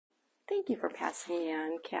Thank you for passing me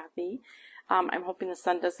on, Kathy. I'm hoping the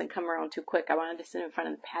sun doesn't come around too quick. I wanted to sit in front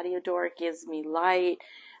of the patio door. It gives me light,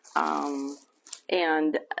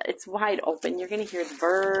 and it's wide open. You're going to hear the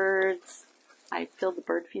birds. I filled the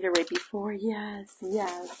bird feeder right before. Yes,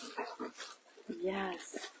 yes,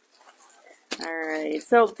 yes. All right,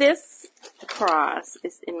 so this cross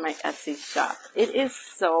is in my Etsy shop. It is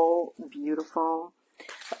so beautiful.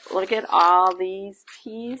 Look at all these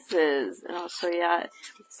pieces, and I'll show you.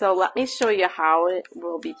 So let me show you how it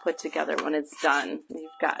will be put together when it's done. We've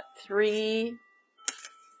got 3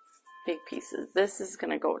 big pieces. This is going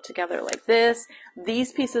to go together like this.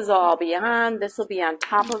 These pieces will all be on. This will be on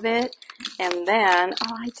top of it. And then,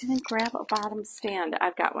 oh, I didn't grab a bottom stand.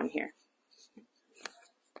 I've got one here.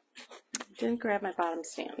 Didn't grab my bottom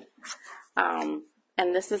stand.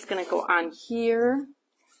 And this is going to go on here.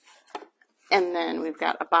 And then we've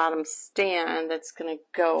got a bottom stand that's going to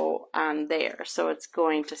go on there. So it's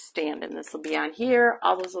going to stand, and this will be on here.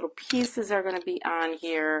 All those little pieces are going to be on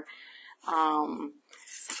here. I'm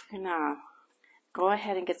going to go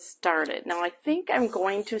ahead and get started. Now I think I'm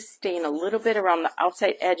going to stain a little bit around the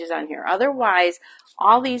outside edges on here. Otherwise,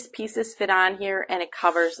 all these pieces fit on here and it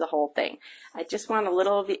covers the whole thing. I just want a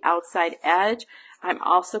little of the outside edge. I'm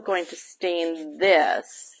also going to stain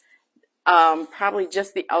this. Probably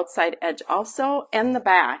just the outside edge also, and the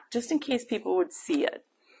back, just in case people would see it.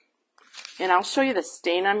 And I'll show you the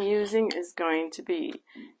stain I'm using is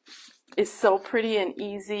so pretty and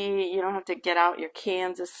easy. You don't have to get out your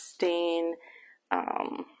cans of stain.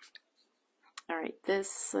 All right, let's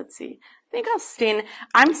see. I think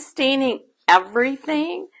I'm staining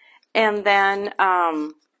everything, and then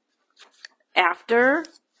after,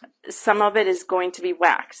 some of it is going to be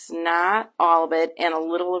wax, not all of it, and a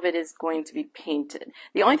little of it is going to be painted.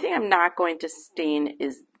 The only thing I'm not going to stain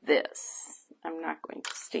is this. I'm not going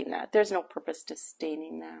to stain that. There's no purpose to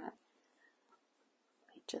staining that.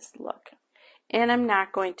 Just look. And I'm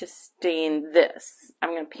not going to stain this.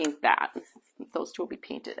 I'm going to paint that. Those two will be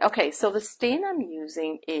painted. Okay, so the stain I'm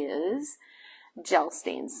using is gel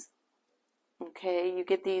stains. Okay, you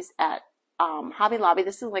get these at Hobby Lobby.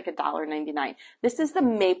 This is like $1.99. This is the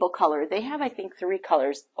maple color. They have, I think, 3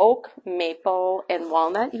 colors: oak, maple, and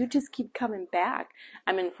walnut. You just keep coming back.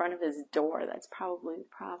 I'm in front of his door. That's probably the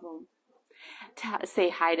problem. Say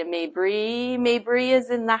hi to Mabry. Mabry is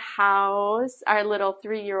in the house, our little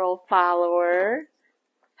 3-year-old follower.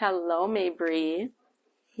 Hello, Mabry.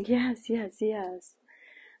 Yes, yes, yes.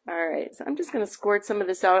 All right, so I'm just going to squirt some of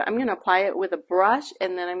this out. I'm going to apply it with a brush,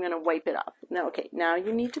 and then I'm going to wipe it off. Now, okay, now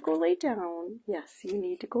you need to go lay down. Yes, you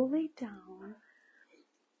need to go lay down.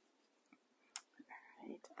 All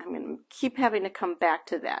right, I'm going to keep having to come back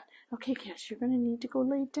to that. Okay, Cash, you're going to need to go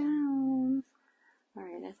lay down. All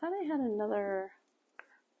right, I thought I had another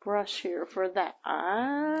brush here for that.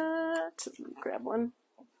 Grab one.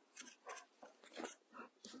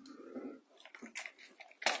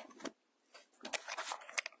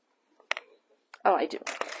 Oh, I do.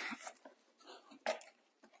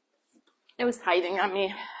 It was hiding on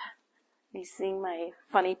me. You seeing my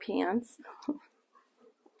funny pants? All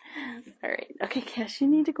right. Okay, Cash, you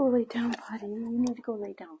need to go lay down, buddy. You need to go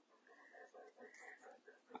lay down.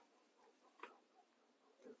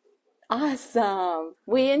 Awesome.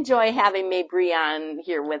 We enjoy having Mabry on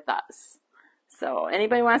here with us. So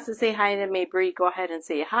anybody wants to say hi to Mabry, go ahead and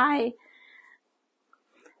say hi.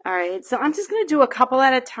 All right, so I'm just going to do a couple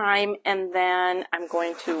at a time, and then I'm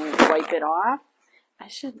going to wipe it off.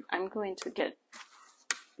 I'm going to get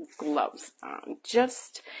gloves on.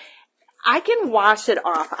 I can wash it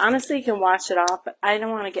off. Honestly, you can wash it off, but I don't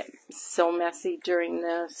want to get so messy during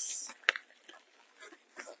this.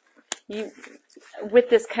 With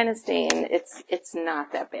this kind of stain, it's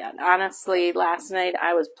not that bad. Honestly, last night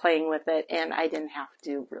I was playing with it, and I didn't have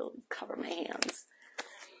to really cover my hands.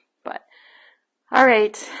 But all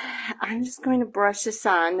right, I'm just going to brush this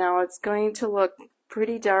on. Now it's going to look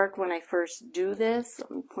pretty dark when I first do this.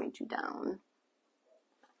 Let me point you down.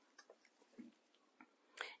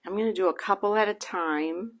 I'm going to do a couple at a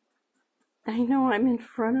time. I know I'm in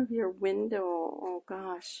front of your window. Oh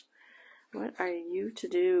gosh, what are you to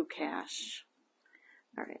do, Cash?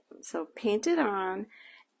 All right, so paint it on,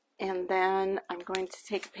 and then I'm going to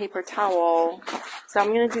take a paper towel. So I'm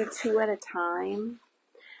going to do 2 at a time,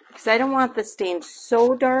 because I don't want the stain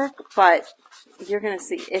so dark, but you're going to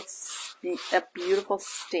see it's a beautiful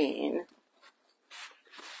stain.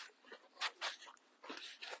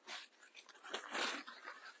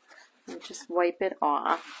 And just wipe it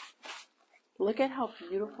off. Look at how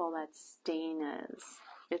beautiful that stain is.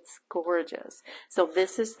 It's gorgeous. So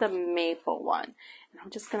this is the maple one. And I'm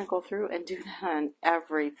just going to go through and do that on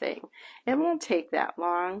everything. It won't take that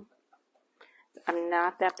long. I'm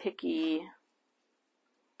not that picky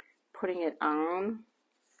putting it on.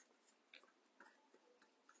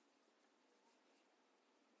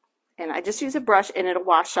 And I just use a brush and it'll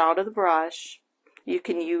wash out of the brush. You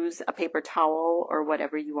can use a paper towel or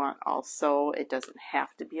whatever you want also. It doesn't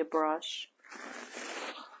have to be a brush.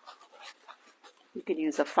 You could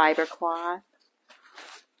use a fiber cloth.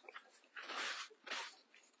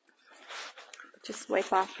 Just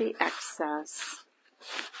wipe off the excess.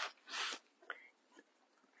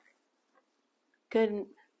 Good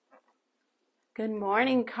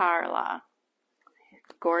morning, Carla.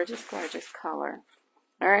 Gorgeous, gorgeous color.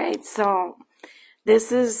 All right, so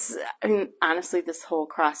this is, I mean, honestly, this whole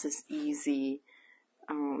cross is easy.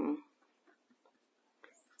 It's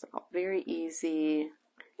all very easy.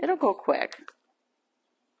 It'll go quick.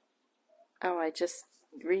 Oh, I just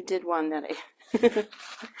redid one that that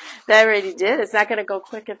I already did. It's not going to go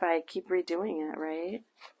quick if I keep redoing it, right?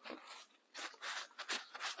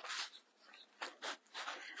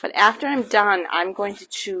 But after I'm done, I'm going to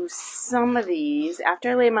choose some of these. After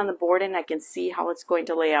I lay them on the board and I can see how it's going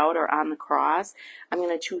to lay out or on the cross, I'm going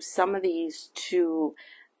to choose some of these to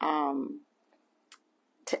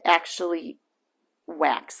actually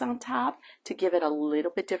wax on top to give it a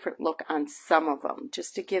little bit different look on some of them,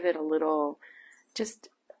 just to give it a little, just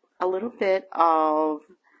a little bit of,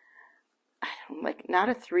 I don't like, not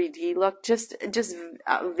a 3D look, just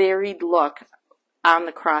a varied look on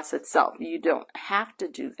the cross itself. You don't have to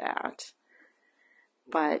do that,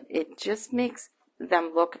 but it just makes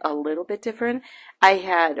them look a little bit different. I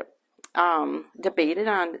had debated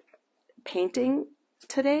on painting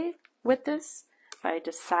today with this, but I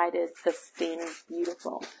decided the stain is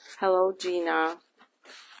beautiful. Hello, Gina.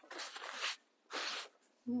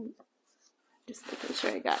 Just making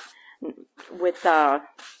sure I got, with the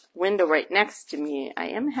window right next to me, I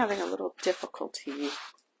am having a little difficulty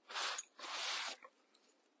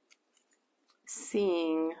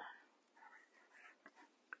seeing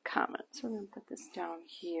comments. We're going to put this down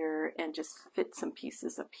here and just fit some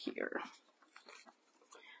pieces up here.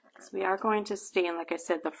 So we are going to stain, like I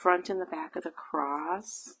said, the front and the back of the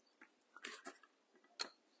cross.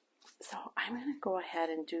 So I'm going to go ahead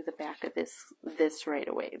and do the back of this right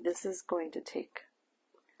away. This is going to take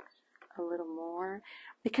a little more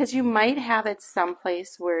because you might have it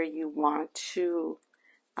someplace where you want to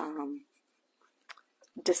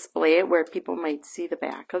display it where people might see the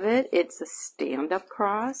back of it. It's a stand-up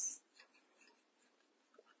cross.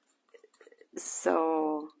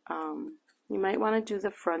 So you might want to do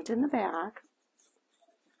the front and the back.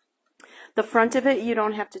 The front of it you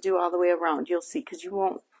don't have to do all the way around. You'll see, because you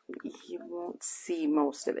won't see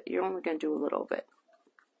most of it. You're only going to do a little bit.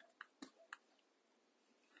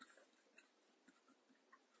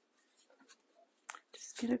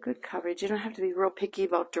 Just get a good coverage. You don't have to be real picky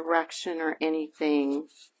about direction or anything.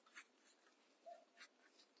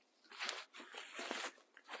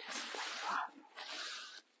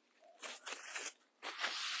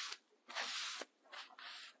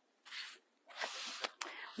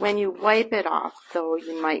 When you wipe it off, though,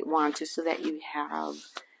 you might want to, so that you have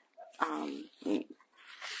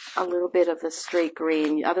a little bit of the straight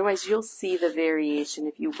grain. Otherwise, you'll see the variation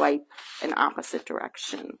if you wipe in opposite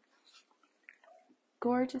direction.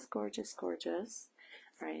 Gorgeous, gorgeous, gorgeous.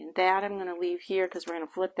 All right, and that I'm going to leave here because we're going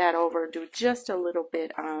to flip that over, do just a little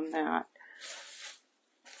bit on that.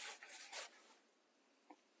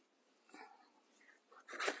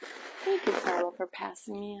 Thank you, Carla, for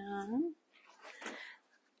passing me on.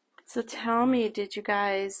 So tell me, did you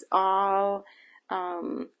guys all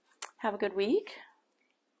have a good week?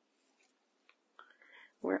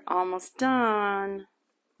 We're almost done.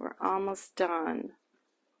 We're almost done.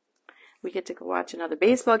 We get to go watch another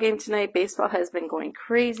baseball game tonight. Baseball has been going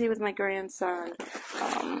crazy with my grandson.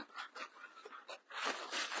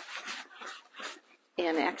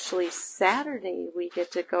 And actually Saturday we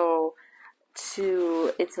get to go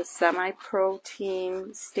to, it's a semi-pro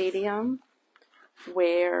team stadium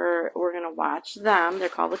where we're going to watch them. They're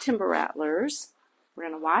called the Timber Rattlers. We're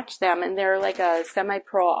going to watch them, and they're like a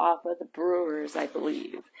semi-pro off of the Brewers, I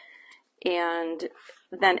believe. And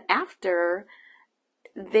then after,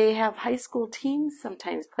 they have high school teams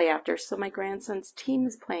sometimes play after. So my grandson's team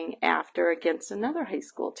is playing after against another high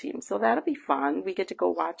school team. So that'll be fun. We get to go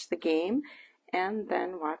watch the game and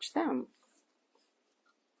then watch them.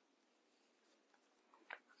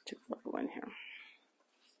 Just a little one here.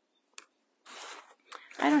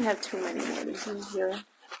 I don't have too many more to do here.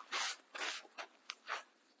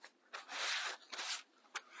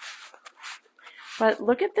 But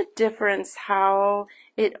look at the difference, how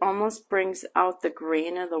it almost brings out the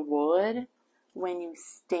grain of the wood when you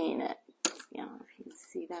stain it. Yeah, if you can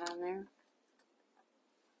see that on there.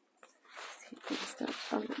 Just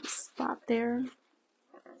a little spot there.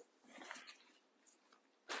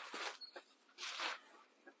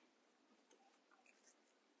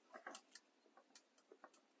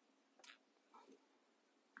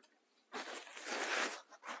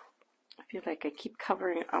 I feel like I keep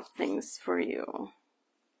covering up things for you.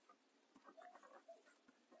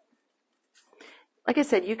 Like I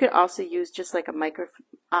said, you could also use just like a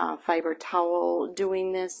microfiber towel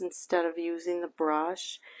doing this instead of using the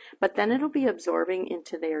brush, but then it'll be absorbing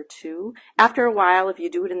into there too. After a while, if you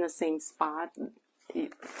do it in the same spot,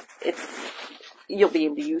 you'll be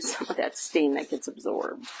able to use some of that stain that gets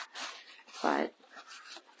absorbed. But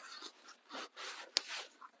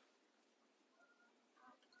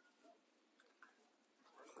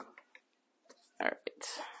all right,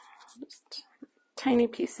 just tiny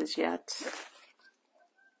pieces yet.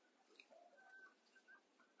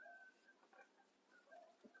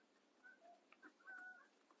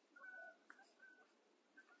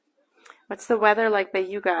 What's the weather like by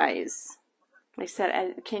you guys? I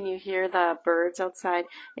said, can you hear the birds outside?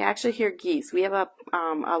 You actually hear geese. We have a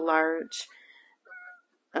large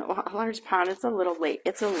pond. It's a little lake.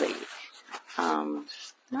 It's a lake,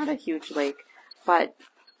 not a huge lake, but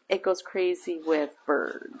it goes crazy with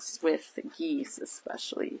birds, with geese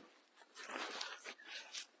especially.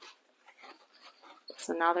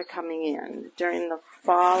 So now they're coming in during the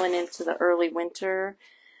fall and into the early winter.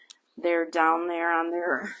 They're down there on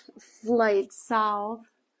their flight south.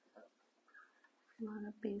 A lot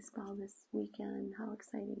of baseball this weekend. How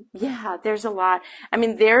exciting. Yeah, there's a lot. I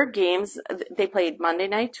mean, their games, they played Monday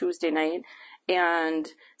night, Tuesday night, and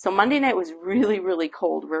so Monday night was really, really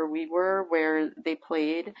cold where we were, where they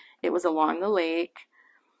played. It was along the lake,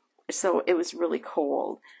 so it was really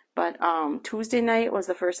cold. But Tuesday night was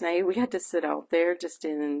the first night. We had to sit out there just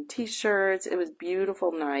in t-shirts. It was a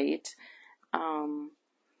beautiful night.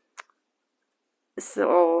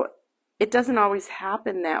 So it doesn't always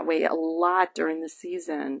happen that way a lot during the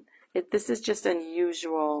season. This is just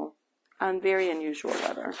unusual, very unusual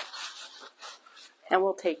weather. And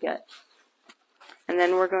we'll take it. And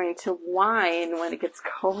then we're going to whine when it gets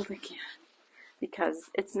cold again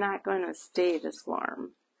because it's not going to stay this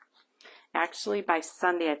warm. Actually, by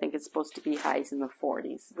Sunday, I think it's supposed to be highs in the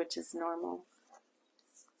 40s, which is normal.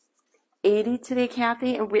 80 today,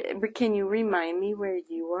 Kathy? And can you remind me where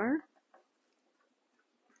you are?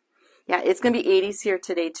 Yeah, it's going to be 80s here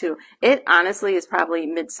today, too. It honestly is probably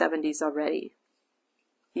mid-70s already.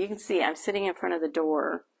 You can see I'm sitting in front of the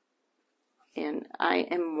door, and I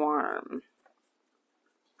am warm.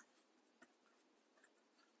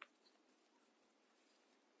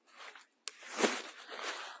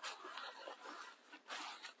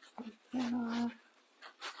 Yeah.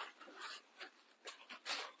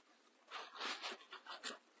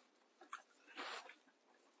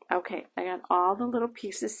 Okay, I got all the little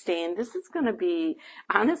pieces stained. This is going to be,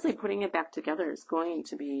 honestly, putting it back together is going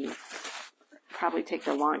to be, probably take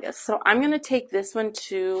the longest. So I'm going to take this one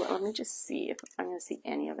too. Let me just see if I'm going to see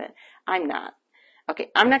any of it. I'm not.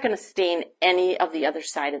 Okay, I'm not going to stain any of the other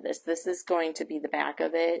side of this. This is going to be the back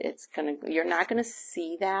of it. It's going to, you're not going to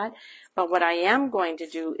see that. But what I am going to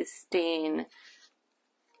do is stain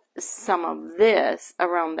some of this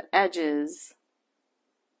around the edges.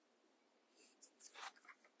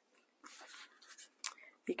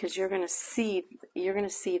 Because you're going to see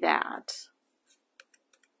that.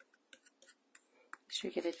 Make sure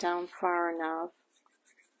you get it down far enough.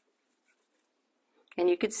 And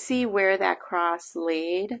you could see where that cross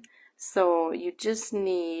laid. So you just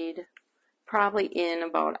need probably in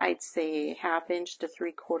about, I'd say, 1/2 inch to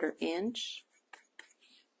 3/4 inch.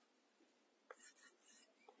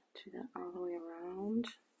 Do that all the way around.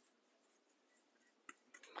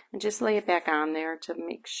 And just lay it back on there to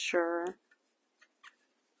make sure.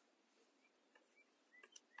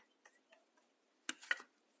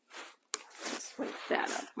 Wipe that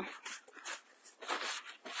up.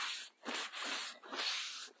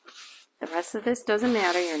 The rest of this doesn't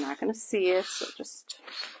matter. You're not going to see it, so just,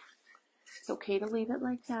 it's okay to leave it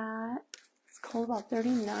like that. It's cold, about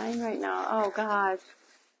 39 right now. Oh, God.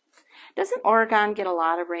 Doesn't Oregon get a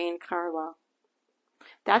lot of rain, Carla?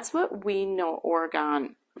 That's what we know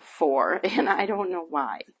Oregon for, and I don't know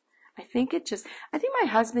why. I think my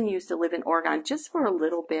husband used to live in Oregon just for a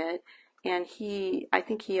little bit, and I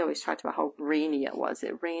think he always talked about how rainy it was.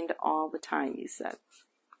 It rained all the time, he said.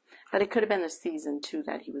 But it could have been the season, too,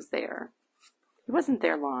 that he was there. He wasn't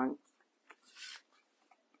there long.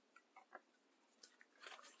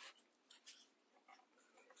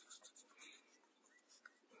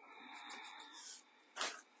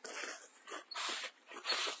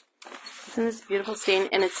 Isn't this beautiful stain?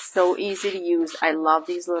 And it's so easy to use. I love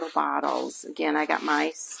these little bottles. Again, I got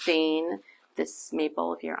my stain, this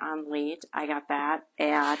maple, if you're on late, I got that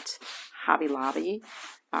at Hobby Lobby.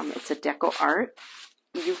 It's a Deco Art.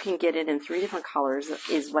 You can get it in 3 different colors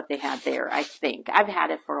is what they had there, I think. I've had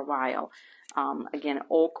it for a while. Again,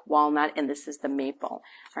 oak, walnut, and this is the maple.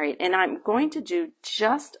 All right, and I'm going to do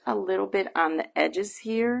just a little bit on the edges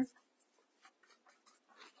here.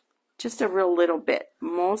 Just a real little bit.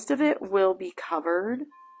 Most of it will be covered,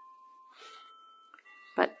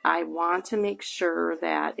 but I want to make sure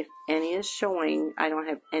that if any is showing, I don't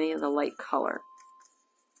have any of the light color.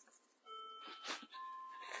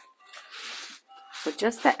 So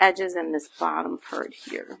just the edges and this bottom part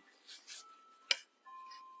here.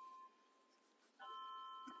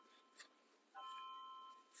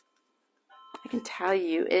 I can tell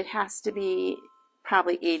you it has to be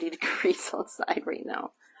probably 80 degrees outside right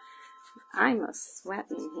now. I'm a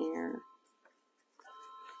sweating here,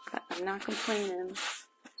 but I'm not complaining.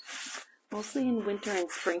 Mostly in winter and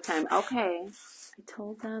springtime. Okay, I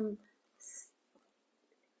told them.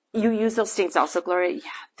 You use those stains also, Gloria?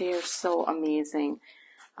 Yeah, they're so amazing.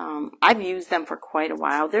 I've used them for quite a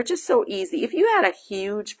while. They're just so easy. If you had a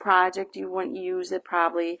huge project, you wouldn't use it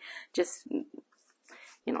probably. Just,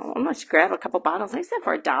 you know, almost grab a couple bottles. I said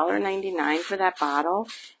for $1.99 for that bottle,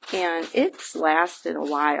 and it's lasted a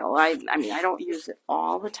while. I mean, I don't use it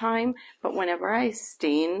all the time, but whenever I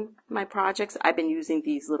stain my projects, I've been using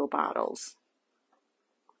these little bottles.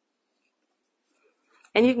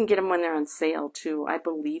 And you can get them when they're on sale too. I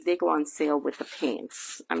believe they go on sale with the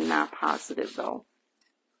paints. I'm not positive though.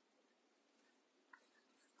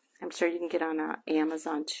 I'm sure you can get on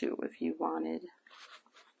Amazon too if you wanted.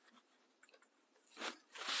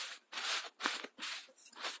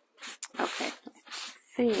 Okay,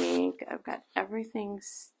 I think I've got everything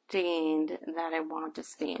stained that I want to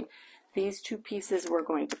stain. These 2 pieces we're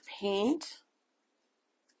going to paint.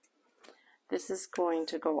 This is going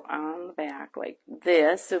to go on the back like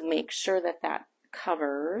this, so make sure that that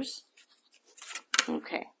covers.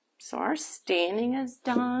 Okay, so our staining is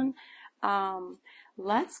done.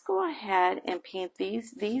 Let's go ahead and paint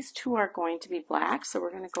these. These 2 are going to be black, so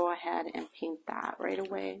we're going to go ahead and paint that right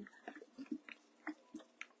away.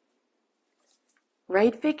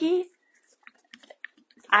 Right, Vicki?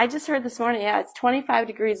 I just heard this morning, yeah, it's 25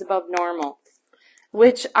 degrees above normal,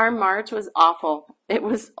 which our March was awful. It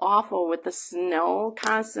was awful with the snow,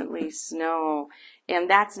 constantly snow, and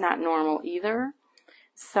that's not normal either.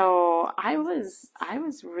 So I was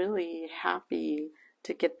really happy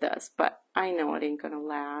to get this, but I know it ain't gonna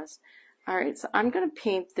last. All right, so I'm gonna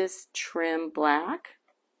paint this trim black.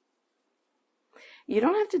 You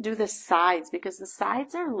don't have to do the sides because the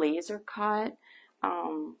sides are laser cut,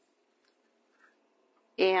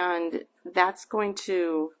 and that's going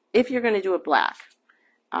to, if you're going to do it black,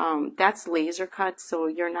 that's laser cut, so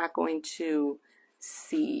you're not going to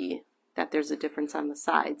see that there's a difference on the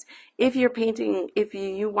sides. If you're painting, if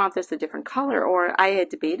you want this a different color, or I had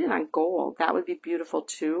debated on gold, that would be beautiful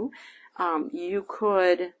too. You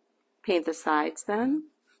could paint the sides then.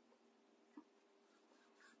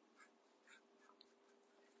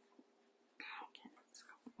 Okay, let's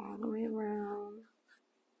go all the way around.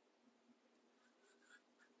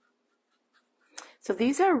 So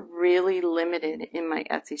these are really limited in my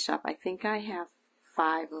Etsy shop. I think I have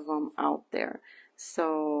 5 of them out there.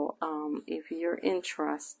 So if you're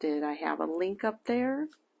interested, I have a link up there.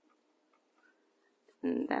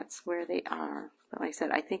 And that's where they are. But like I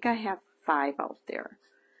said, I think I have 5 out there.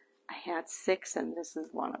 I had 6 and this is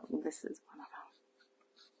one of them. This is one of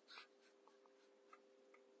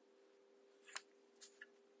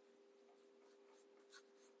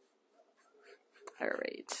them. All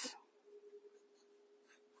right.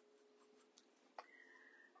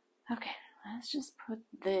 Okay, let's just put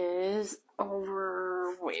this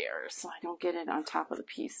over where so I don't get it on top of the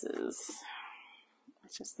pieces.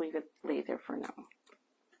 Let's just leave it lay there for now.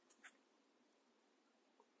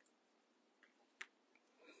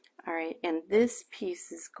 All right, and this piece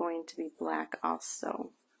is going to be black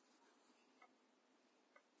also.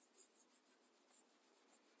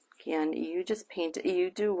 Again, you just paint it, you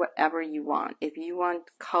do whatever you want. If you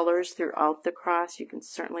want colors throughout the cross, you can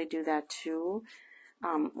certainly do that too.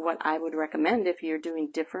 What I would recommend if you're doing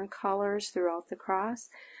different colors throughout the cross,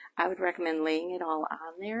 I would recommend laying it all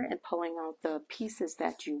on there and pulling out the pieces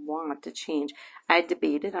that you want to change. I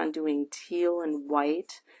debated on doing teal and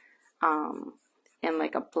white and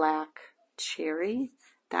like a black cherry.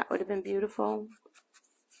 That would have been beautiful.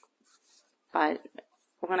 But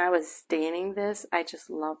when I was staining this, I just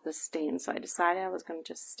love the stain, so I decided I was going to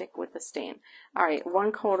just stick with the stain. All right,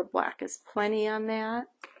 1 coat of black is plenty on that.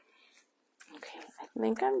 Okay, I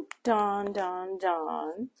think I'm done.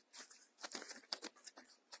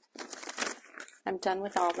 I'm done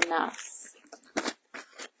with all the mess.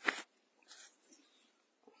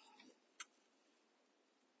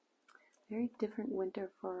 Very different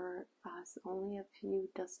winter for us. Only a few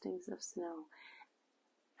dustings of snow.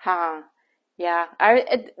 Huh. Yeah.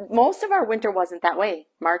 Most of our winter wasn't that way.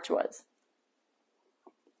 March was.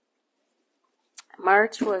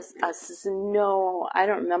 March was a snow. I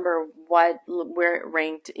don't remember where it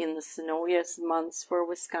ranked in the snowiest months for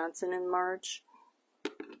Wisconsin in March.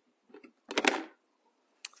 Get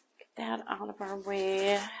that out of our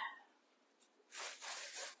way.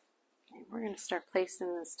 Okay, we're going to start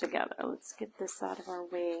placing this together. Let's get this out of our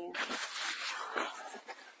way.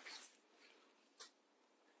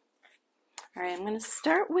 All right, I'm going to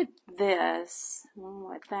start with this. I'll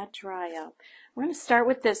let that dry up. We're going to start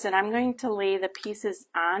with this, and I'm going to lay the pieces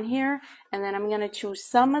on here, and then I'm going to choose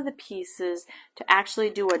some of the pieces to actually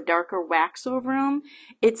do a darker wax over them.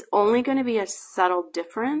 It's only going to be a subtle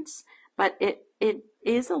difference, but it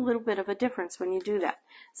is a little bit of a difference when you do that.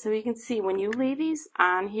 So you can see when you lay these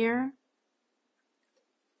on here,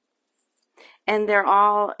 and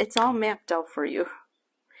it's all mapped out for you,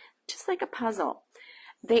 just like a puzzle.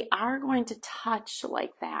 They are going to touch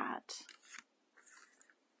like that.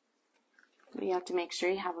 You have to make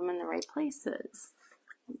sure you have them in the right places.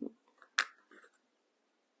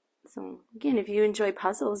 So again, if you enjoy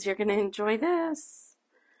puzzles, you're going to enjoy this.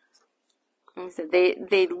 Like I said,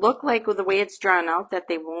 they look like with the way it's drawn out that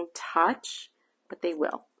they won't touch, but they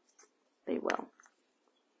will. They will.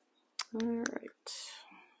 All right.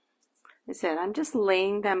 Like I said, I'm just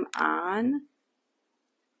laying them on,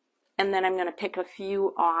 and then I'm going to pick a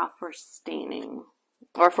few off for staining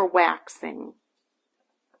or for waxing.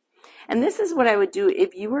 And this is what I would do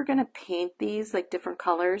if you were going to paint these like different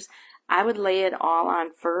colors. I would lay it all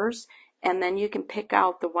on first, and then you can pick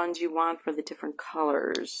out the ones you want for the different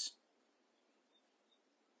colors.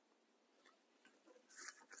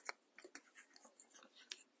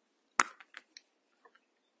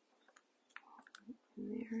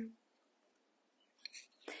 There.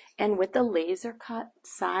 And with the laser cut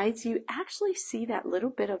sides, you actually see that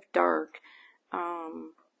little bit of dark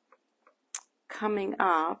coming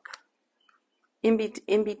up in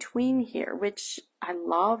between here, which I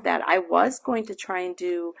love that. I was going to try and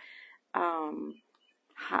do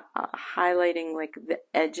highlighting like the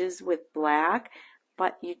edges with black,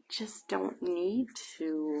 but you just don't need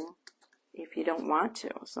to if you don't want to.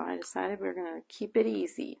 So I decided we're going to keep it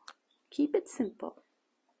easy. Keep it simple.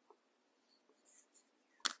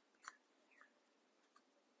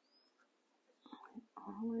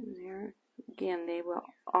 All in there. Again, they will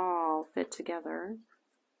all fit together.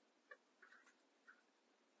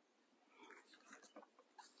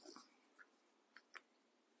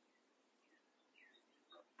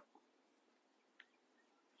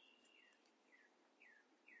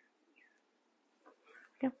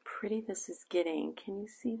 Look how pretty this is getting. Can you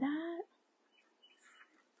see that?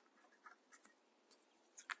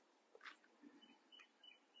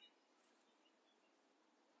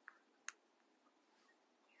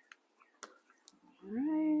 All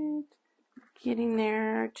right, getting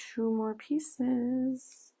there. 2 more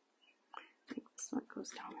pieces. I think this one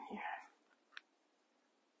goes down here.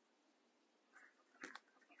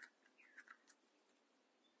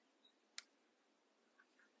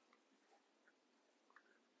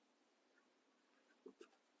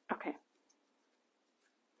 Okay,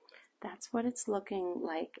 that's what it's looking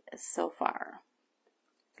like so far.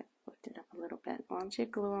 Lift it up a little bit. Once you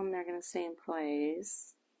glue them, they're going to stay in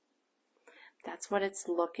place. That's what it's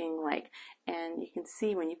looking like. And you can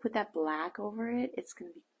see when you put that black over it, it's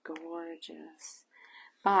going to be gorgeous.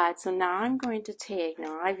 But, so now I'm going to take,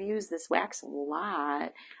 now I've used this wax a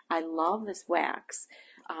lot. I love this wax.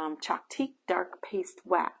 Chalk-Teak Dark Paste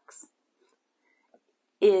Wax.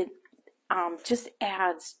 It just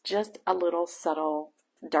adds just a little subtle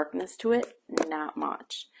darkness to it, not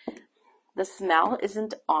much. The smell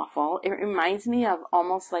isn't awful. It reminds me of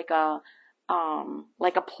almost like a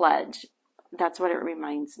pledge. That's what it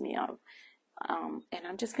reminds me of. And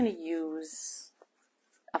I'm just going to use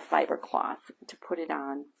a fiber cloth to put it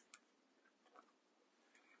on.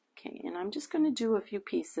 Okay, and I'm just going to do a few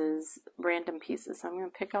pieces, random pieces. So I'm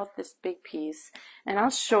going to pick out this big piece, and I'll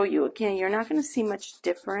show you. Again, you're not going to see much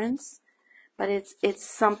difference, but it's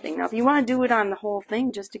something. Now, if you want to do it on the whole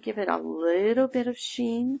thing, just to give it a little bit of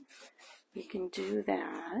sheen, you can do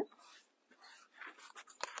that.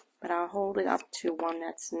 But I'll hold it up to one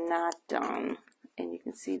that's not done, and you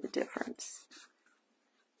can see the difference.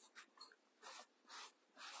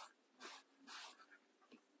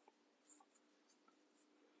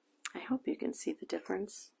 I hope you can see the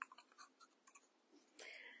difference.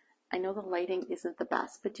 I know the lighting isn't the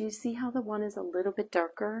best, but do you see how the one is a little bit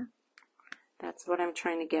darker? That's what I'm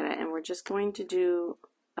trying to get at, and we're just going to do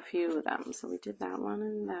a few of them. So we did that one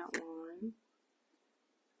and that one.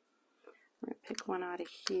 I'm going to pick one out of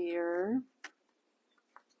here.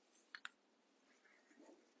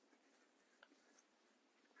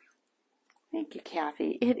 Thank you,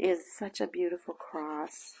 Kathy. It is such a beautiful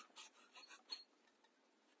cross.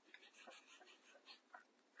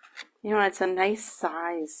 You know, it's a nice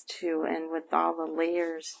size too, and with all the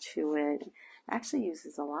layers to it, it actually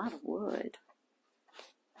uses a lot of wood.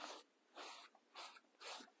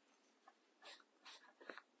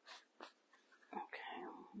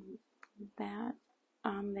 Okay, that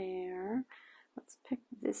on there. Let's pick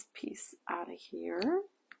this piece out of here.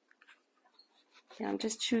 Yeah, I'm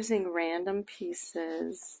just choosing random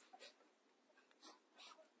pieces.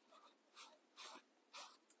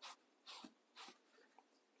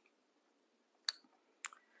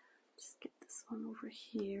 Just get this one over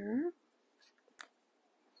here.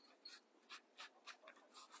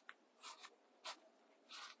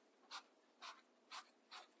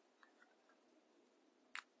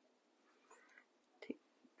 Take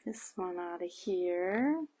this one out of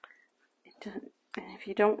here. And if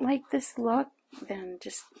you don't like this look, then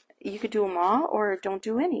just, you could do them all or don't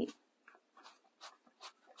do any.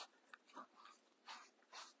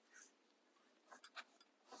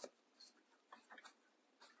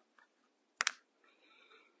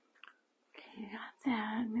 Okay, got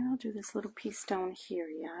that. Maybe I'll do this little piece down here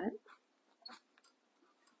yet.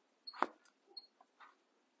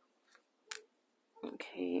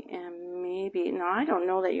 Okay, and maybe, now I don't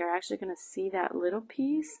know that you're actually going to see that little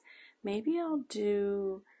piece. Maybe I'll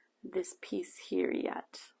do this piece here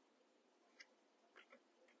yet.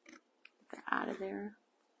 Get that out of there.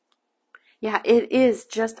 Yeah, it is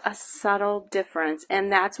just a subtle difference,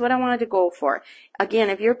 and that's what I wanted to go for. Again,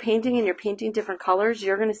 if you're painting and you're painting different colors,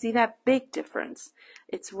 you're going to see that big difference.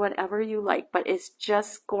 It's whatever you like, but it's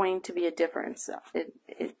just going to be a difference. It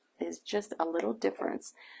is just a little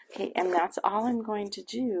difference. Okay, and that's all I'm going to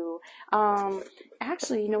do.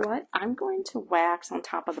 Actually, you know what? I'm going to wax on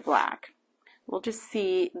top of the black. We'll just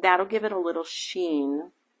see. That'll give it a little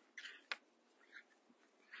sheen.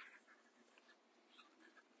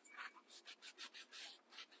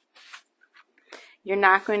 You're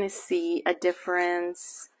not going to see a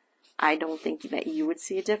difference. I don't think that you would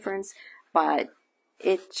see a difference, but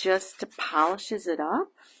it just polishes it up.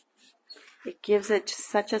 It gives it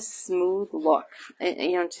such a smooth look.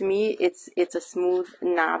 You know, to me, it's a smooth,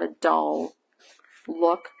 not a dull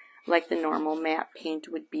look like the normal matte paint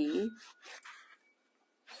would be.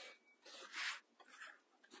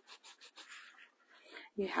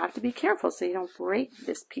 You have to be careful so you don't break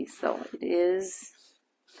this piece, though.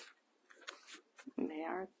 They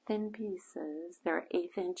are thin pieces. They're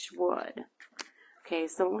 1/8" wood. Okay,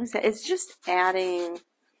 so like I said, it's just adding,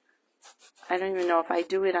 I don't even know if I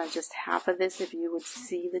do it on just half of this, if you would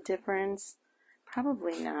see the difference.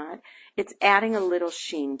 Probably not. It's adding a little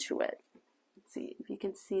sheen to it. Let's see if you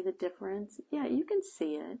can see the difference. Yeah, you can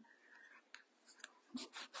see it.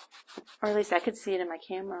 Or at least I could see it in my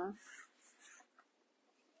camera.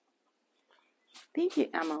 Thank you,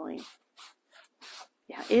 Emily.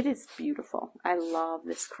 Yeah, it is beautiful. I love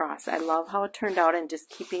this cross. I love how it turned out and just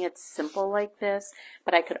keeping it simple like this,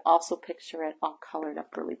 but I could also picture it all colored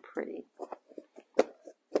up really pretty.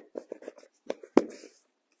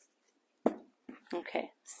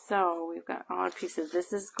 Okay, so we've got all our pieces.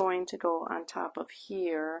 This is going to go on top of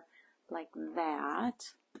here like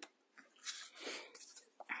that.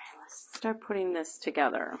 All right, let's start putting this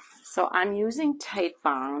together. So I'm using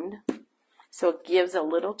Titebond. So it gives a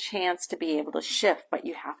little chance to be able to shift, but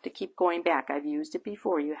you have to keep going back. I've used it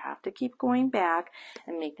before. You have to keep going back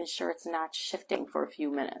and making sure it's not shifting for a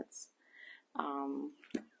few minutes. I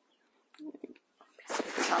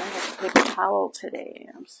have to take a towel today.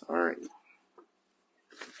 I'm sorry.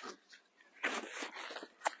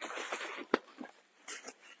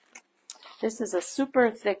 This is a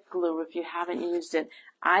super thick glue if you haven't used it.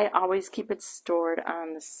 I always keep it stored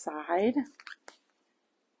on the side.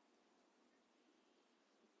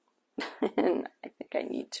 And I think I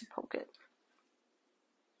need to poke it.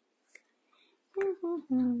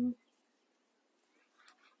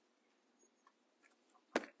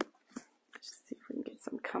 Just see if we can get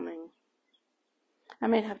some coming. I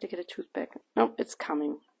might have to get a toothpick. Nope, it's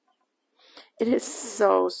coming. It is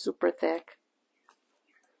so super thick.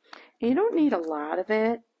 You don't need a lot of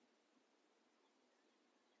it.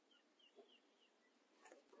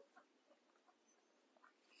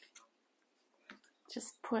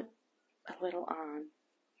 Just put a little on.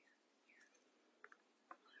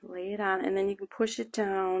 Lay it on, and then you can push it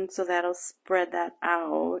down so that'll spread that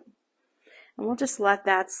out. And we'll just let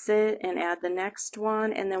that sit and add the next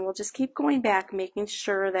one, and then we'll just keep going back, making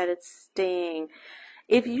sure that it's staying.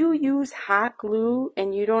 If you use hot glue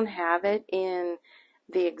and you don't have it in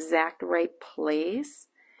the exact right place,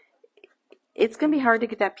 it's going to be hard to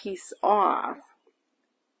get that piece off.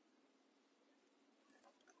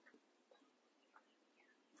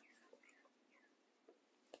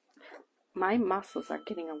 My muscles are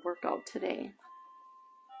getting a workout today.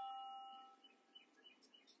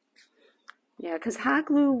 Yeah, because hot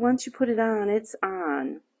glue, once you put it on, it's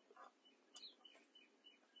on.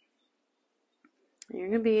 You're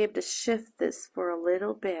going to be able to shift this for a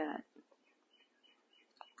little bit.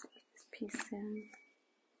 This piece in.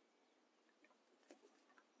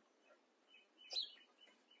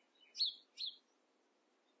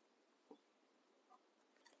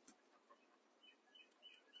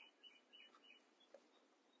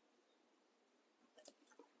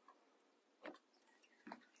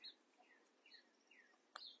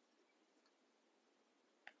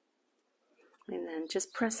 And then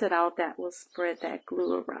just press it out, that will spread that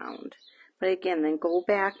glue around. But again, then go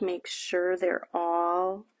back, make sure they're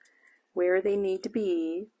all where they need to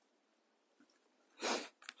be.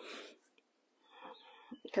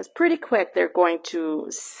 Because pretty quick they're going to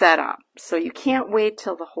set up. So you can't wait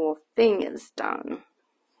till the whole thing is done.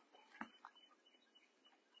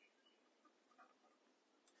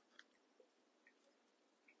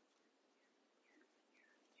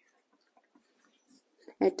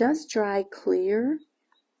 It does dry clear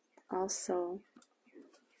also.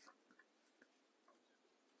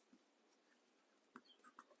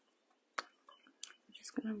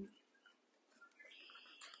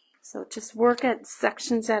 So just work at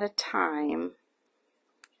sections at a time.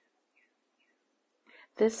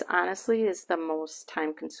 This honestly is the most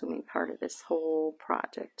time-consuming part of this whole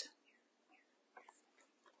project.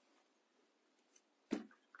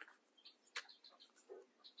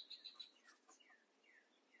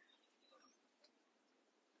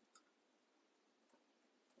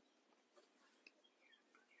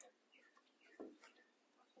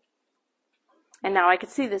 And now I can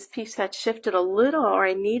see this piece had shifted a little, or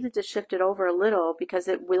I needed to shift it over a little because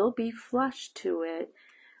it will be flush to it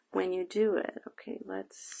when you do it. Okay,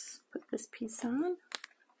 let's put this piece on.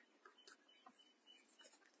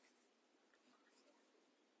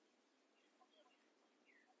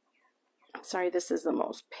 Sorry, this is the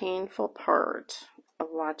most painful part of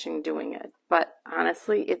watching doing it, but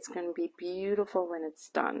honestly, it's going to be beautiful when it's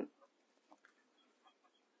done.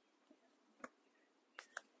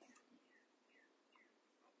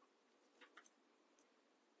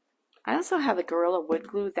 I also have a Gorilla wood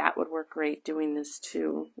glue that would work great doing this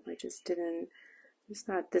too. I just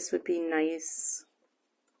thought this would be nice.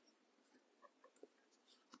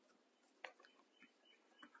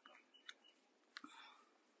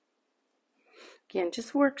 Again,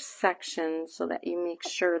 just work sections so that you make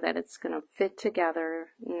sure that it's going to fit together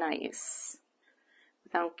nice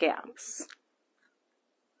without gaps.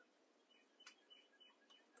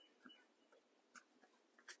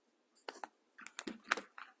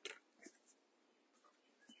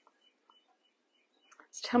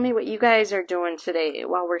 So tell me what you guys are doing today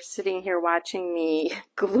while we're sitting here watching me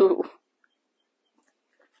glue.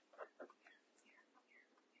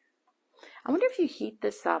 I wonder if you heat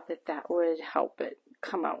this up, if that would help it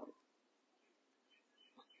come out.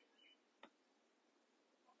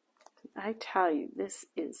 I tell you, this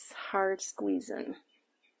is hard squeezing.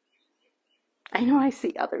 I know I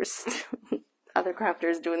see others, other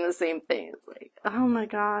crafters doing the same thing. It's like, oh my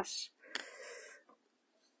gosh.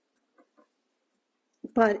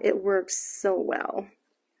 But it works so well.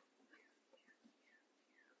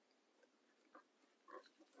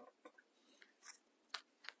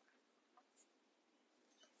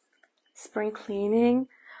 Spring cleaning,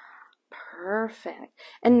 perfect.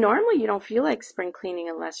 And normally you don't feel like spring cleaning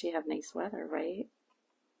unless you have nice weather, right?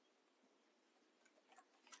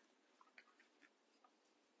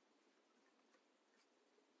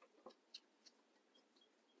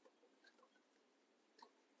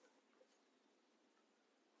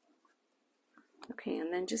 Okay,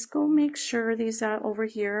 and then just go make sure these are over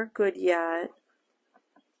here are good yet.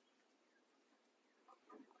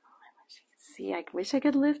 See, I wish I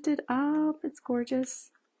could lift it up. It's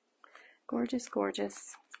gorgeous. Gorgeous,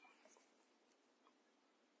 gorgeous.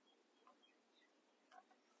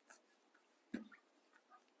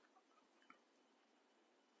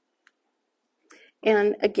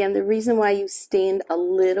 And again, the reason why you stained a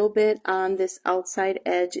little bit on this outside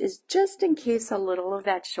edge is just in case a little of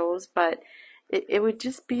that shows, but it would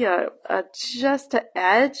just be just an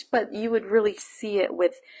edge, but you would really see it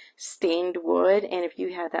with stained wood. And if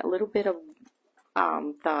you had that little bit of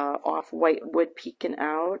the off-white wood peeking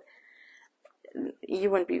out, you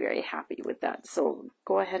wouldn't be very happy with that. So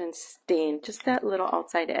go ahead and stain just that little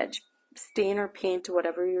outside edge. Stain or paint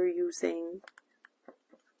whatever you're using.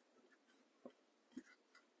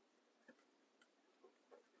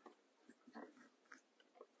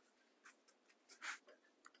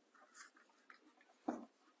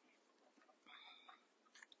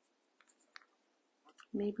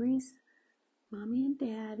 Mabry's mommy and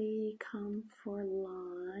daddy come for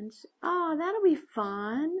lunch. Oh, that'll be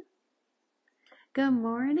fun. Good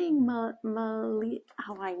morning, I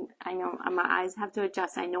know my eyes have to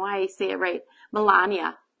adjust. I know I say it right.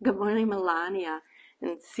 Melania. Good morning, Melania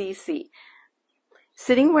and Cece.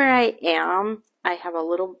 Sitting where I am, I have a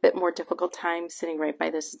little bit more difficult time sitting right by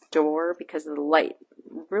this door because of the light.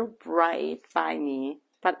 Real bright by me,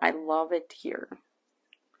 but I love it here.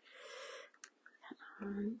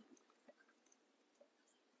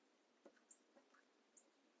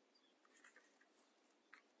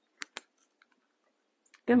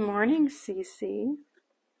 Good morning, Cece.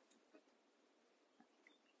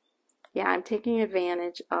 Yeah, I'm taking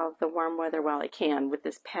advantage of the warm weather while I can with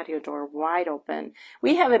this patio door wide open.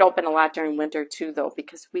 We have it open a lot during winter too, though,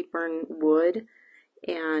 because we burn wood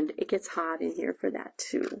and it gets hot in here for that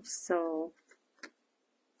too. So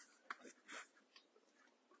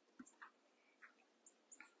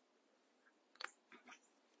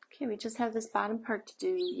okay, we just have this bottom part to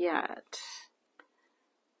do yet.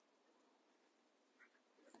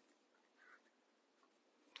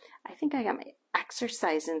 I think I got my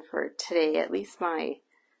exercise in for today, at least my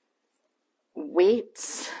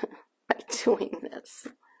weights by doing this.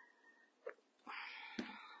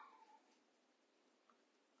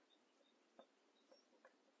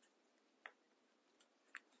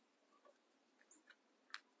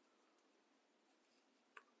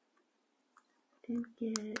 Didn't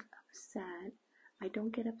get upset. I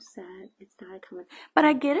don't get upset. It's not a comment. But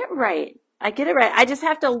I get it right. I get it right. I just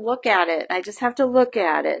have to look at it. I just have to look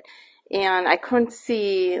at it. And I couldn't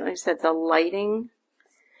see, like I said, the lighting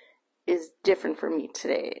is different for me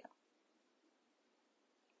today.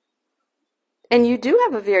 And you do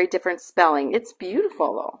have a very different spelling. It's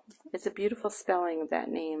beautiful, though. It's a beautiful spelling of that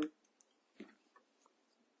name.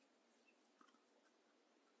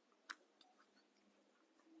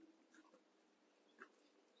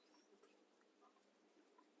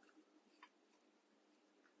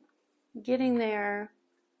 Getting there.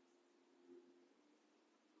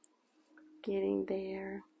 Getting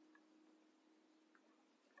there.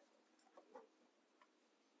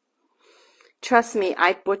 Trust me,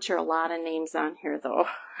 I butcher a lot of names on here, though,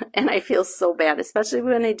 and I feel so bad, especially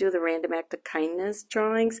when I do the random act of kindness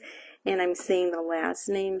drawings, and I'm saying the last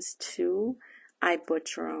names, too. I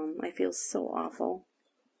butcher them. I feel so awful.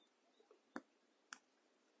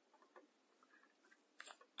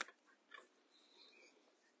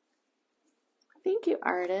 Thank you,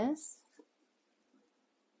 artist.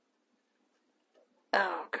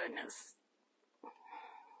 Oh, goodness.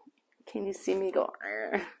 Can you see me go?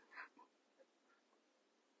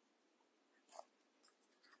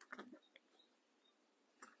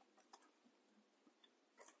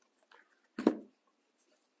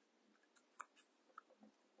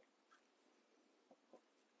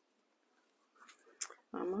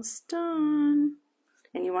 Almost done.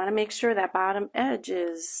 And you want to make sure that bottom edge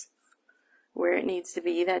is where it needs to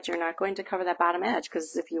be, that you're not going to cover that bottom edge,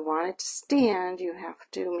 because if you want it to stand, you have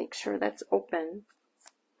to make sure that's open.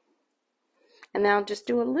 And then I'll just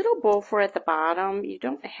do a little bow for at the bottom. You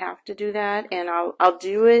don't have to do that, and I'll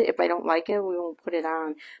do it. If I don't like it, we won't put it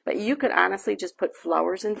on. But you could honestly just put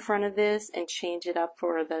flowers in front of this and change it up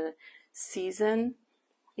for the season.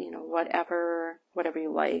 You know, whatever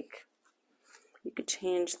you like. You could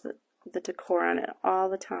change the decor on it all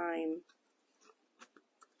the time.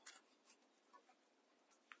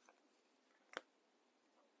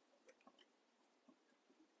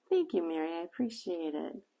 Thank you, Mary. I appreciate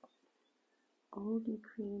it. Old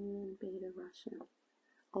Ukrainian Beta Russian.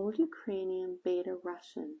 Old Ukrainian Beta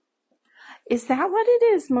Russian. Is that what it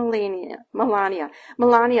is, Melania?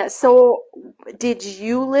 Melania, so did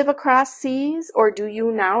you live across seas, or do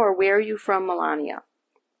you now, or where are you from, Melania?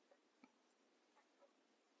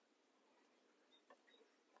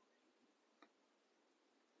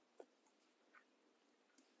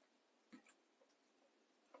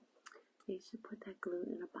 You should put that glue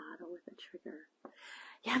in a bottle with a trigger.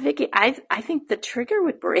 Yeah, Vicky, I think the trigger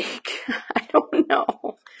would break. I don't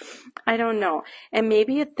know. And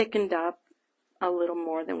maybe it thickened up a little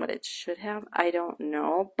more than what it should have. I don't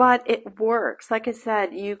know, but it works. Like I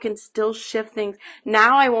said, you can still shift things.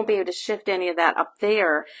 Now I won't be able to shift any of that up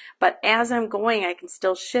there, but as I'm going, I can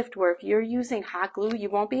still shift, where if you're using hot glue, you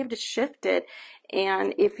won't be able to shift it.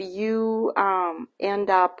 And if you end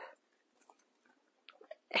up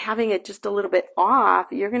having it just a little bit off,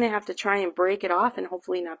 you're going to have to try and break it off and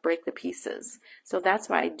hopefully not break the pieces. So that's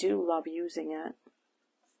why I do love using it.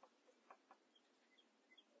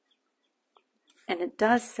 And it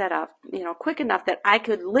does set up, you know, quick enough that I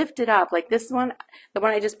could lift it up. Like this one, the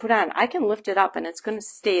one I just put on, I can lift it up and it's going to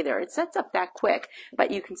stay there. It sets up that quick,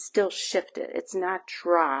 but you can still shift it. It's not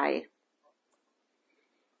dry.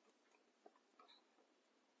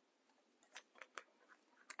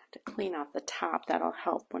 I have to clean off the top. That'll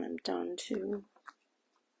help when I'm done too.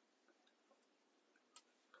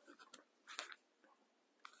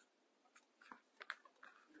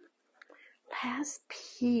 Last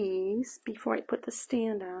piece before I put the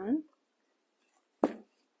stand on.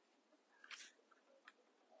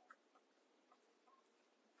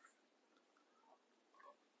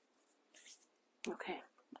 Okay,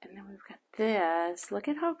 and then we've got this. Look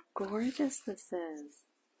at how gorgeous this is.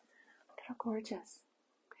 Look at how gorgeous.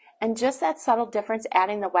 And just that subtle difference,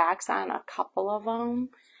 adding the wax on a couple of them,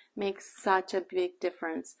 makes such a big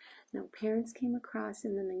difference. Now, parents came across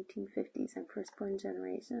in the 1950s and firstborn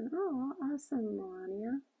generation. Oh, awesome,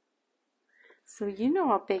 Melania. So you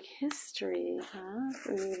know a big history, huh?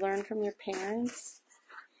 And you learn from your parents.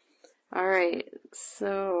 All right,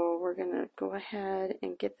 so we're going to go ahead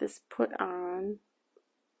and get this put on.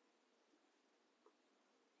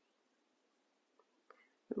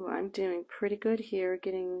 Ooh, I'm doing pretty good here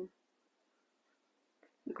getting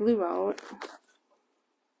glue out.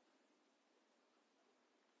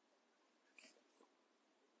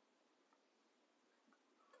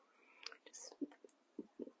 Just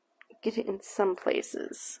get it in some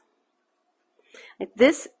places. Like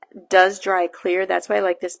this does dry clear. That's why I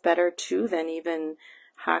like this better too than even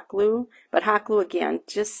hot glue. But hot glue, again,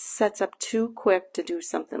 just sets up too quick to do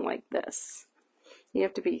something like this. You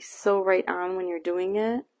have to be so right on when you're doing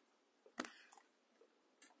it.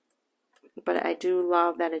 But I do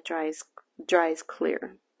love that it dries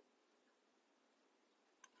clear.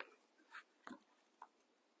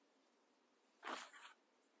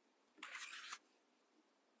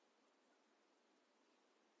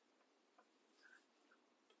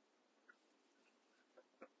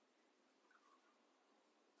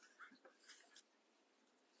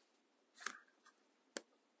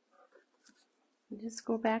 Just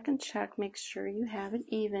go back and check, make sure you have it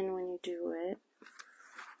even when you do it.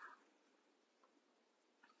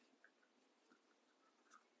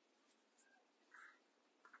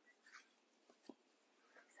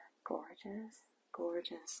 Gorgeous,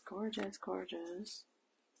 gorgeous, gorgeous, gorgeous.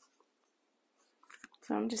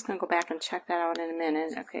 So I'm just going to go back and check that out in a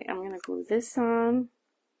minute. Okay, I'm going to glue this on.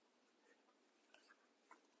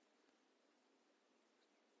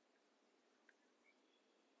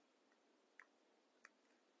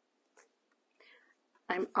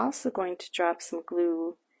 I'm also going to drop some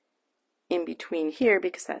glue in between here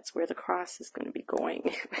because that's where the cross is going to be going.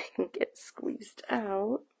 If I can get squeezed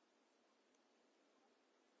out.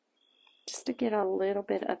 Just to get a little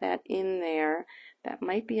bit of that in there. That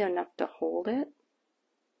might be enough to hold it.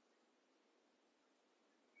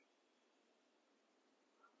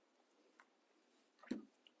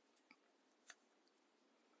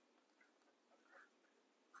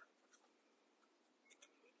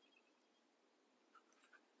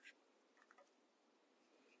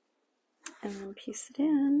 And then piece it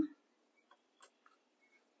in.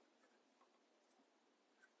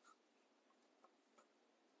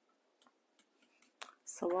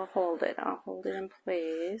 So we'll hold it. I'll hold it in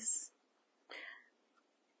place.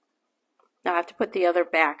 Now I have to put the other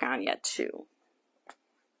back on yet too.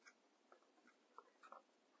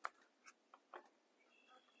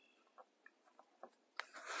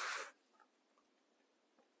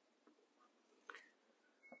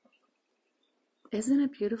 Isn't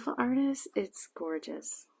it beautiful, artists? It's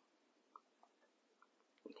gorgeous.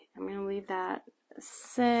 Okay, I'm going to leave that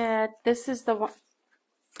set. This is the one.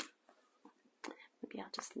 Maybe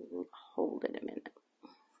I'll just hold it a minute.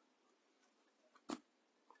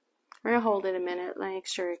 We're going to hold it a minute, make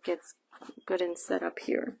sure it gets good and set up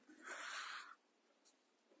here.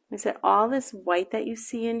 I said all this white that you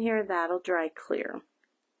see in here, that'll dry clear.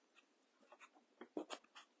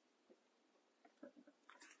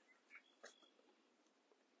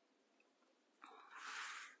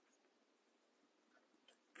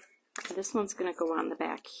 This one's going to go on the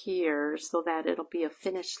back here so that it'll be a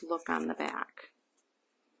finished look on the back.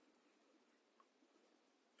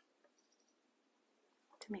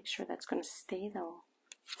 Make sure that's going to stay though.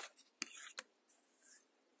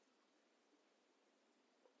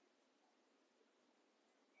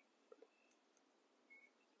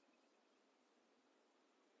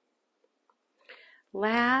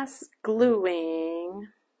 Last gluing.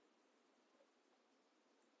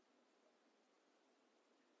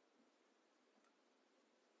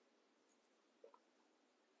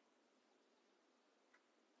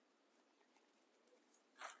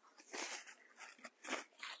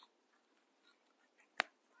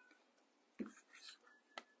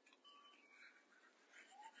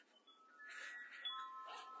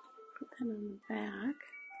 Put that on the back.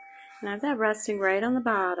 And I have that resting right on the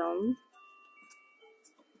bottom.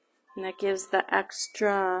 And that gives the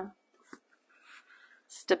extra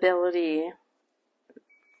stability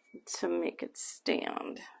to make it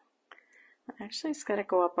stand. Actually, it's got to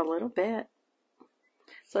go up a little bit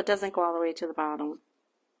so it doesn't go all the way to the bottom.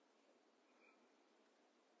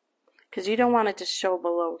 Because you don't want it to show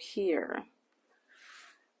below here.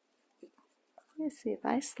 Let me see, if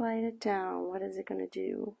I slide it down, what is it going to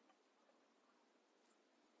do?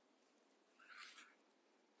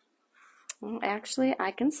 Well, actually, I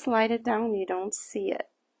can slide it down, you don't see it.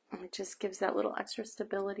 It just gives that little extra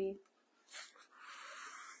stability.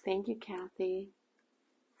 Thank you, Kathy.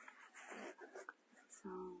 So,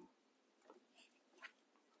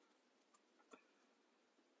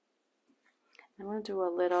 I'm going to do a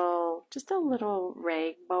little, just a little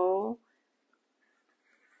rag bow.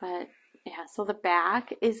 But yeah, so the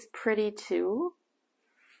back is pretty too.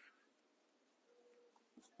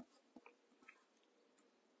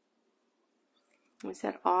 I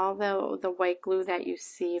said all the white glue that you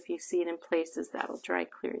see, if you see it in places, that'll dry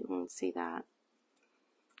clear. You won't see that.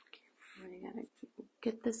 Okay, I gotta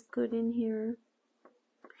get this good in here.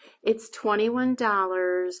 It's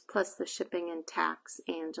 $21 plus the shipping and tax,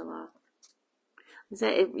 Angela.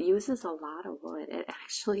 It uses a lot of wood. It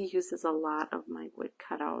actually uses a lot of my wood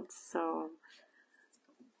cutouts. So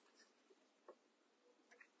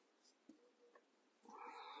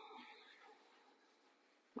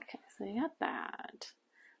okay, so you got that.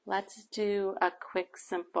 Let's do a quick,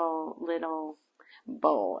 simple little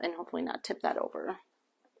bow and hopefully not tip that over.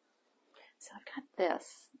 So I've got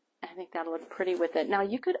this. I think that'll look pretty with it. Now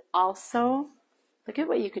you could also, look at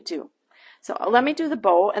what you could do. So let me do the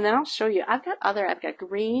bow and then I'll show you. I've got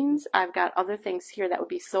greens, I've got other things here that would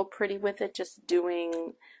be so pretty with it, just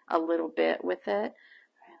doing a little bit with it. All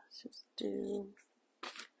right, let's just do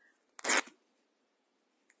a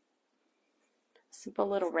simple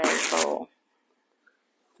little rag bow.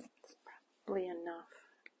 That's probably enough.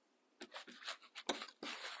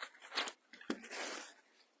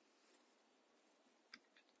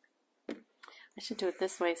 I should do it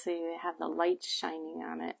this way so you have the light shining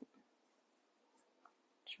on it.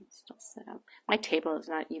 Still set up. My table is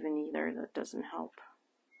not even either. That doesn't help.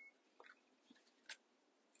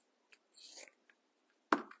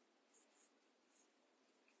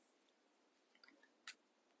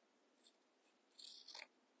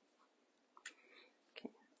 Okay.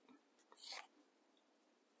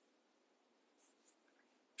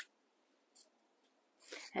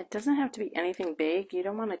 It doesn't have to be anything big. You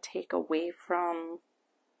don't want to take away from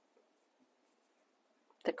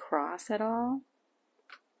the cross at all.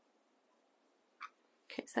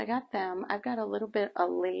 Okay, so I got them. I've got a little bit of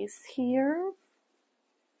lace here.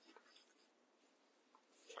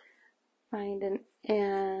 Find an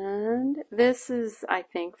end. This is, I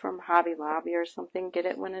think, from Hobby Lobby or something. Get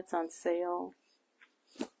it when it's on sale.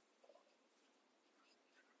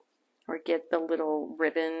 Or get the little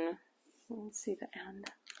ribbon. Let's see the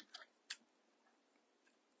end.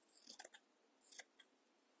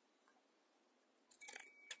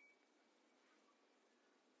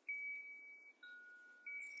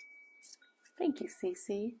 Thank you,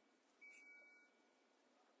 Cece.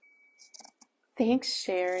 Thanks,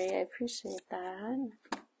 Sherry. I appreciate that.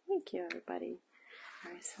 Thank you, everybody.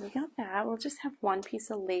 All right, so we got that. We'll just have one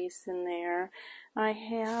piece of lace in there. I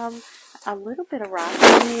have a little bit of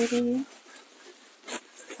raffia, maybe.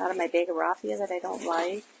 It's out of my bag of raffia that I don't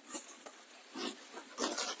like.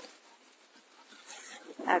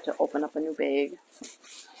 I have to open up a new bag.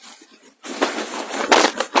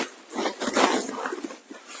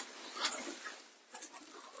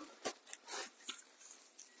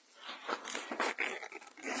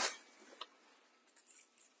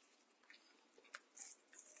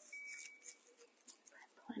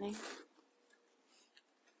 Plenty.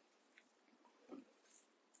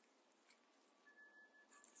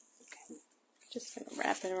 Okay, just gonna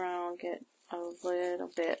wrap it around, get a little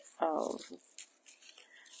bit of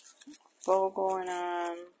bow going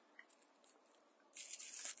on.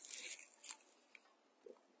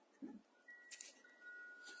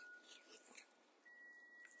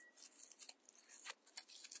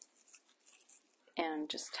 and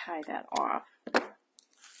just tie that off.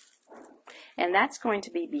 And that's going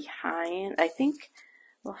to be behind. I think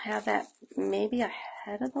we'll have that maybe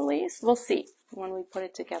ahead of the lace. We'll see when we put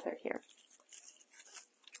it together here.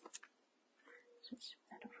 Just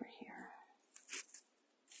that over here.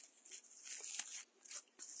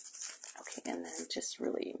 Okay, and then just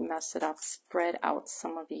really mess it up. Spread out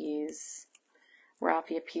some of these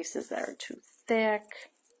raffia pieces that are too thick.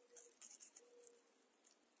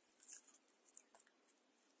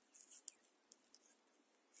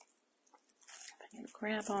 I'm going to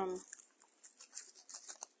grab them.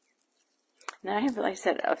 Now I have, like I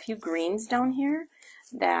said, a few greens down here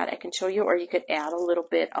that I can show you, or you could add a little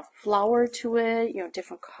bit of flower to it, you know,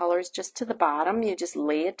 different colors just to the bottom. You just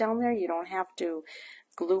lay it down there. You don't have to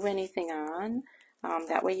glue anything on.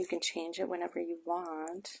 That way you can change it whenever you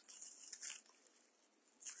want.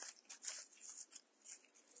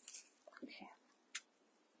 Okay.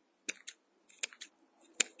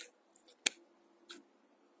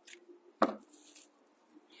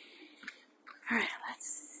 All right,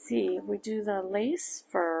 let's see. We do the lace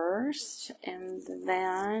first, and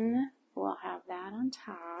then we'll have that on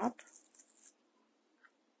top.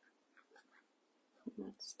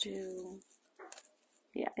 Let's do,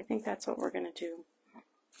 yeah, I think that's what we're going to do.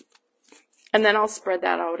 And then I'll spread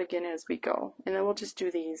that out again as we go. And then we'll just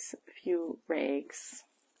do these few rags.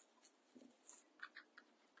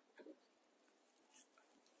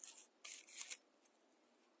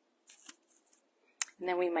 And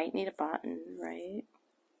then we might need a button, right?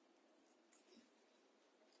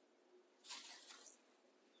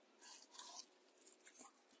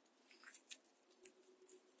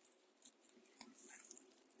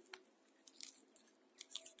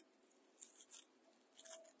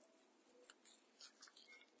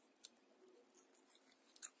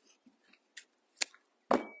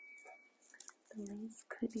 The lace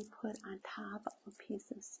could be put on top of a piece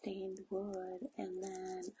of stained wood and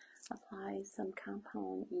then apply some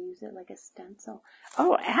compound, use it like a stencil.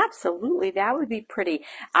 Oh, absolutely. That would be pretty.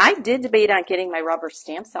 I did debate on getting my rubber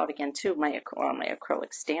stamps out again too, my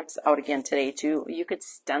acrylic stamps out again today too. You could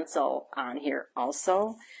stencil on here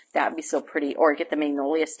also. That would be so pretty. Or get the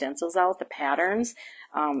magnolia stencils out, the patterns.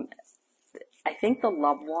 I think the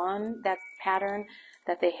Love One, that pattern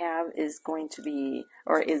that they have is going to be,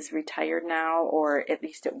 or is retired now, or at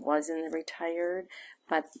least it was in the retired,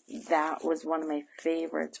 but that was one of my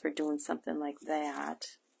favorites for doing something like that.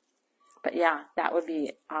 But yeah, that would be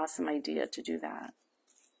an awesome idea to do that.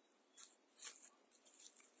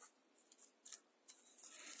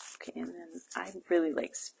 Okay, and then I really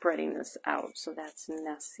like spreading this out, so that's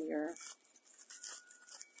messier.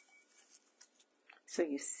 So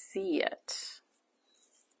you see it.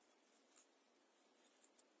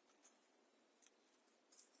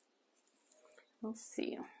 We'll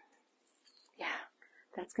see. Yeah,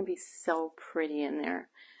 that's going to be so pretty in there.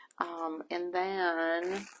 And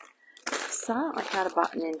then I saw I had a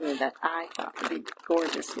button in here that I thought would be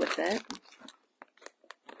gorgeous with it.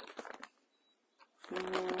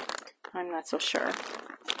 I'm not so sure.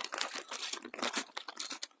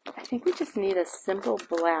 I think we just need a simple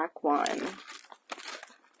black one.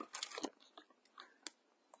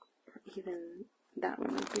 Even that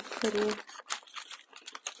one would be pretty.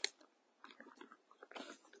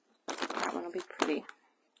 That one will be pretty.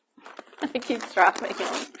 I keep dropping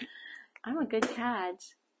them. I'm a good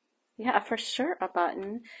catch. Yeah, for sure, a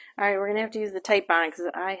button. All right, we're going to have to use the type on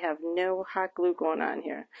because I have no hot glue going on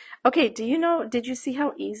here. Okay, did you see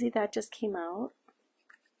how easy that just came out?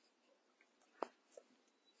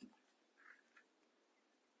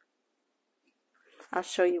 I'll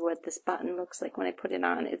show you what this button looks like when I put it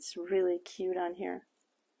on. It's really cute on here.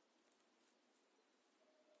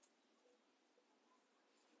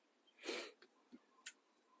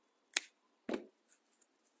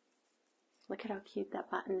 Look at how cute that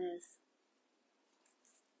button is.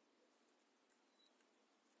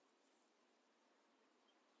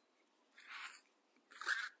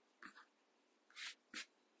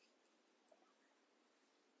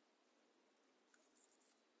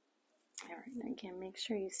 All right, and again, make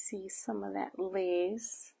sure you see some of that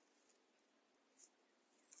lace.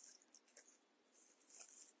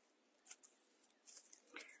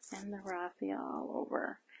 And the raffia all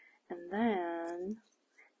over. And then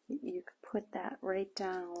you could put that right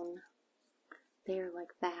down there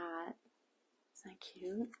like that. Isn't that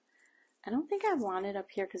cute? I don't think I want it up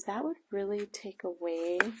here because that would really take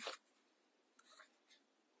away.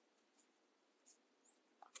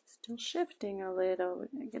 Still shifting a little. We're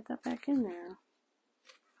going to get that back in there.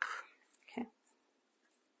 Okay.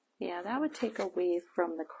 Yeah, that would take away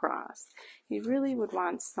from the cross. You really would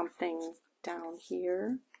want something down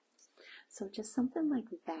here. So just something like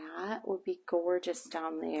that would be gorgeous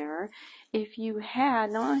down there. If you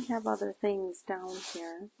had, now I have other things down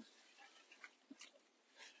here.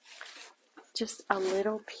 Just a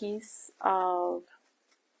little piece of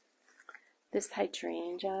this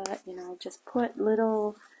hydrangea, you know, just put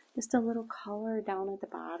just a little color down at the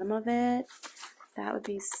bottom of it. That would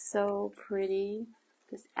be so pretty.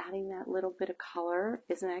 Just adding that little bit of color.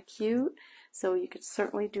 Isn't that cute? So you could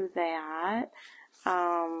certainly do that.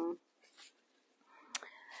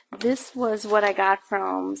 This was what I got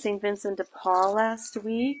from St. Vincent de Paul last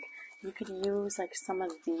week. You could use like some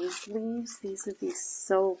of these leaves. These would be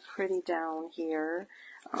so pretty down here.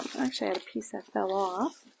 Actually, I had a piece that fell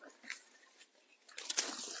off.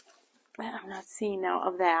 I'm not seeing now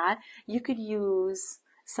of that. You could use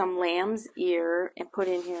some lamb's ear and put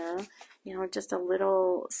in here, you know, just a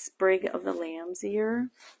little sprig of the lamb's ear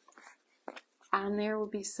on there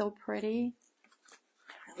would be so pretty.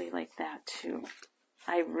 I really like that too.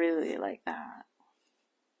 I really like that.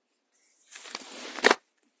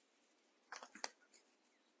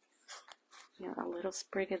 You know, a little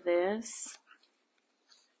sprig of this.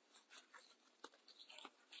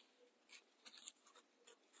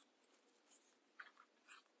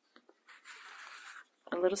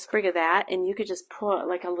 A little sprig of that, and you could just put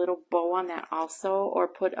like a little bow on that also, or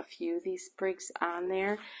put a few of these sprigs on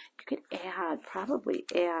there. You could probably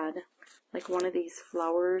add like one of these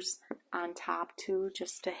flowers on top too,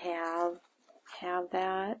 just to have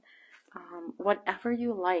that. Whatever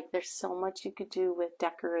you like. There's so much you could do with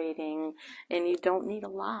decorating, and you don't need a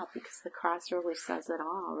lot because the cross really says it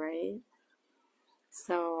all, right?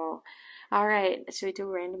 So, all right, should we do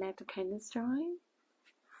a random act of kindness drawing?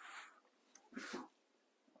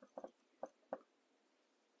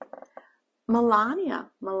 Melania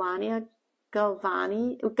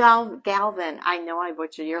Galvin. I know I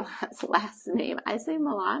butchered your last name. I say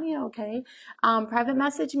Melania, okay? Private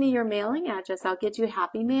message me your mailing address. I'll get you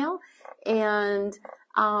Happy Mail. And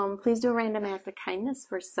please do a random act of kindness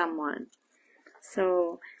for someone.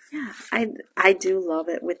 So, yeah, I do love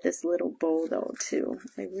it with this little bow, though, too.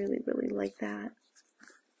 I really, really like that.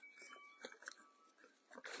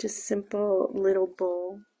 Just simple little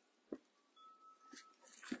bow.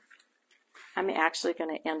 I'm actually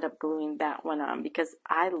going to end up gluing that one on because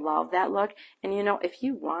I love that look. And you know, if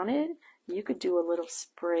you wanted, you could do a little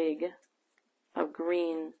sprig of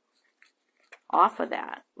green off of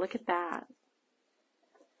that. Look at that.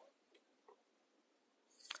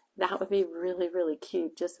 That would be really, really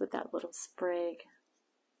cute just with that little sprig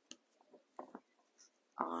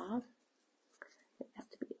off. It have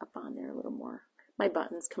to be up on there a little more. My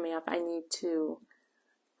button's coming up. I need to,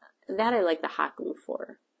 that I like the hot glue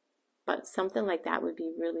for. But something like that would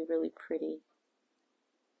be really, really pretty.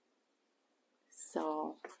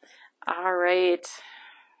 So, all right.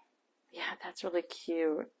 Yeah, that's really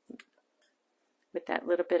cute. With that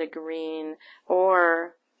little bit of green.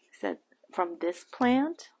 Or, is that from this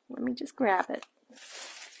plant? Let me just grab it.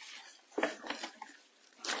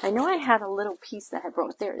 I know I had a little piece that I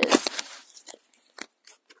broke. There it is.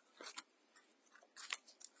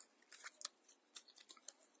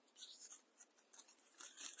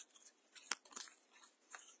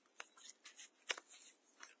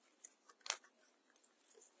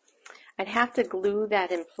 I'd have to glue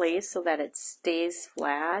that in place so that it stays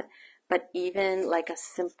flat, but even like a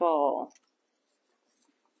simple,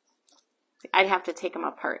 I'd have to take them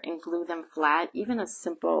apart and glue them flat, even as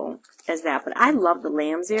simple as that. But I love the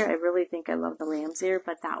lamb's ear. I really think I love the lamb's ear,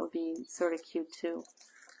 but that would be sort of cute too.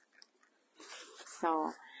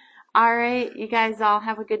 So, all right, you guys all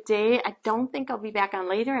have a good day. I don't think I'll be back on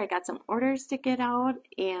later. I got some orders to get out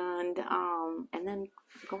and then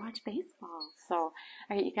go watch baseball. So, all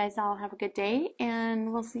right, you guys all have a good day,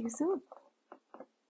 and we'll see you soon.